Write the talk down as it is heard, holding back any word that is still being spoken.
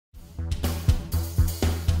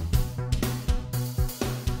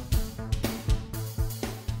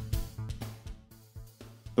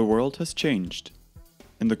The world has changed.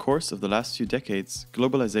 In the course of the last few decades,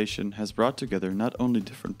 globalization has brought together not only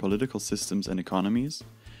different political systems and economies,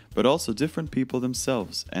 but also different people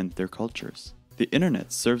themselves and their cultures. The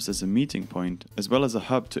internet serves as a meeting point as well as a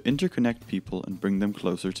hub to interconnect people and bring them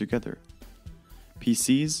closer together.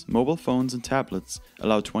 PCs, mobile phones and tablets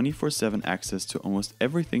allow 24/7 access to almost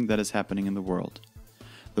everything that is happening in the world.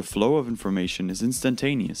 The flow of information is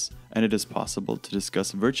instantaneous, and it is possible to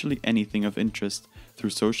discuss virtually anything of interest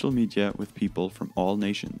through social media with people from all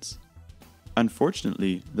nations.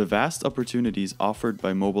 Unfortunately, the vast opportunities offered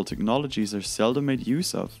by mobile technologies are seldom made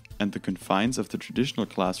use of, and the confines of the traditional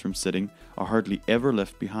classroom setting are hardly ever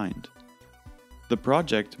left behind. The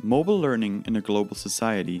project Mobile Learning in a Global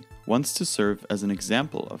Society wants to serve as an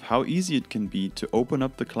example of how easy it can be to open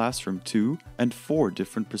up the classroom to and for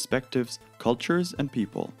different perspectives, cultures, and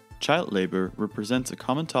people. Child labor represents a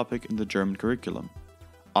common topic in the German curriculum.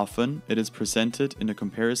 Often, it is presented in a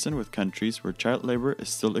comparison with countries where child labor is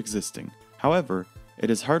still existing. However, it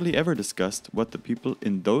is hardly ever discussed what the people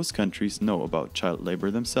in those countries know about child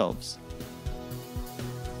labor themselves.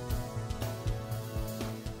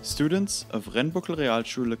 Students of Rennbuckel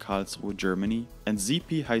Realschule, Karlsruhe, Germany and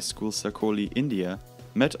ZP High School, Sakoli, India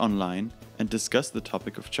met online and discussed the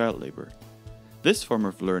topic of child labor. This form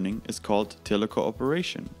of learning is called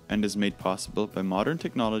telecooperation and is made possible by modern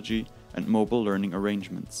technology and mobile learning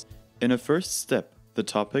arrangements. In a first step, the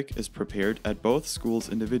topic is prepared at both schools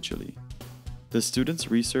individually. The students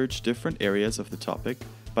research different areas of the topic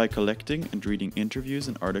by collecting and reading interviews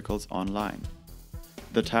and articles online.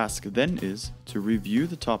 The task then is to review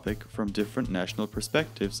the topic from different national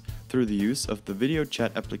perspectives through the use of the video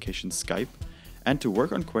chat application Skype and to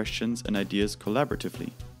work on questions and ideas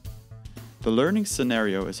collaboratively. The learning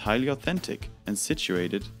scenario is highly authentic and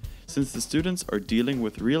situated since the students are dealing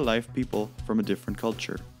with real-life people from a different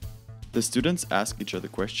culture. The students ask each other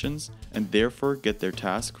questions and therefore get their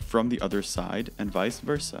task from the other side and vice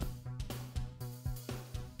versa.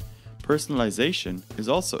 Personalization is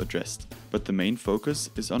also addressed, but the main focus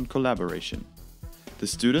is on collaboration. The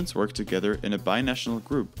students work together in a binational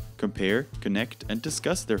group, compare, connect, and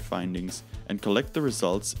discuss their findings and collect the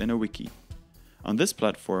results in a wiki. On this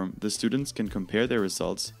platform, the students can compare their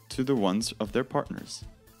results to the ones of their partners.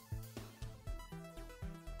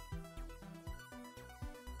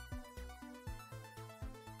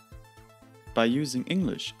 By using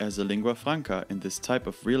English as a lingua franca in this type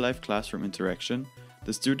of real-life classroom interaction,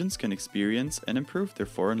 the students can experience and improve their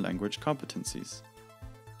foreign language competencies.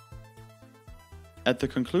 At the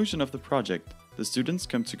conclusion of the project, the students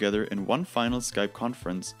come together in one final Skype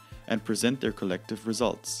conference and present their collective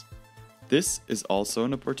results. This is also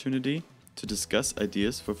an opportunity to discuss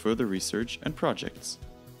ideas for further research and projects.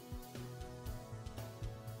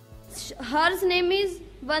 Her name is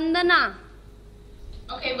Vandana.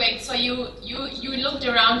 Okay, wait, so you looked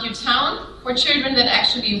around your town for children that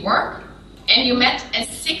actually work? And you met a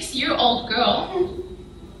 6-year-old girl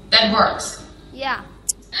that works. Yeah.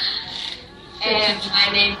 And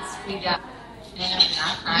my name is Richter.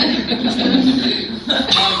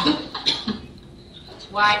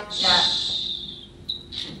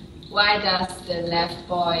 Why does the left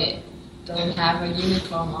boy don't have a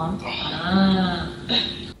uniform on?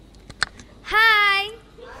 Hi.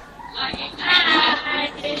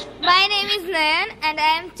 My name is Nayan and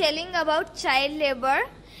I am telling about child labor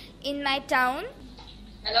in my town.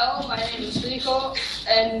 Hello, my name is Rico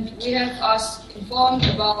and we have us informed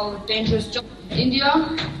about dangerous jobs in India.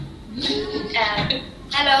 And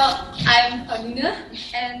hello, I'm Paulina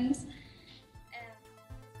and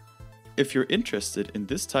If you're interested in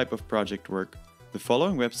this type of project work, the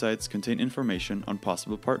following websites contain information on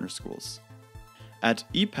possible partner schools. At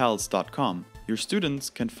epals.com, your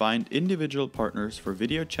students can find individual partners for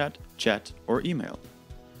video chat, or email.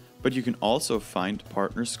 But you can also find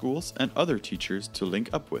partner schools and other teachers to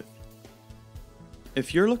link up with.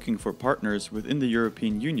 If you're looking for partners within the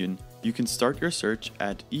European Union, you can start your search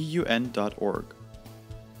at eun.org.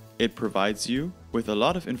 It provides you with a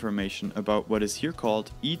lot of information about what is here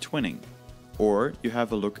called e-twinning, or you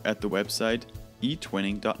have a look at the website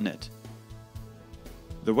etwinning.net.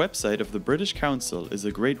 The website of the British Council is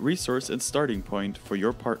a great resource and starting point for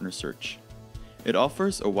your partner search. It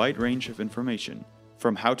offers a wide range of information,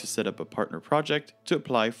 from how to set up a partner project to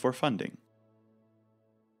apply for funding.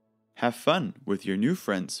 Have fun with your new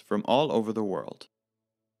friends from all over the world.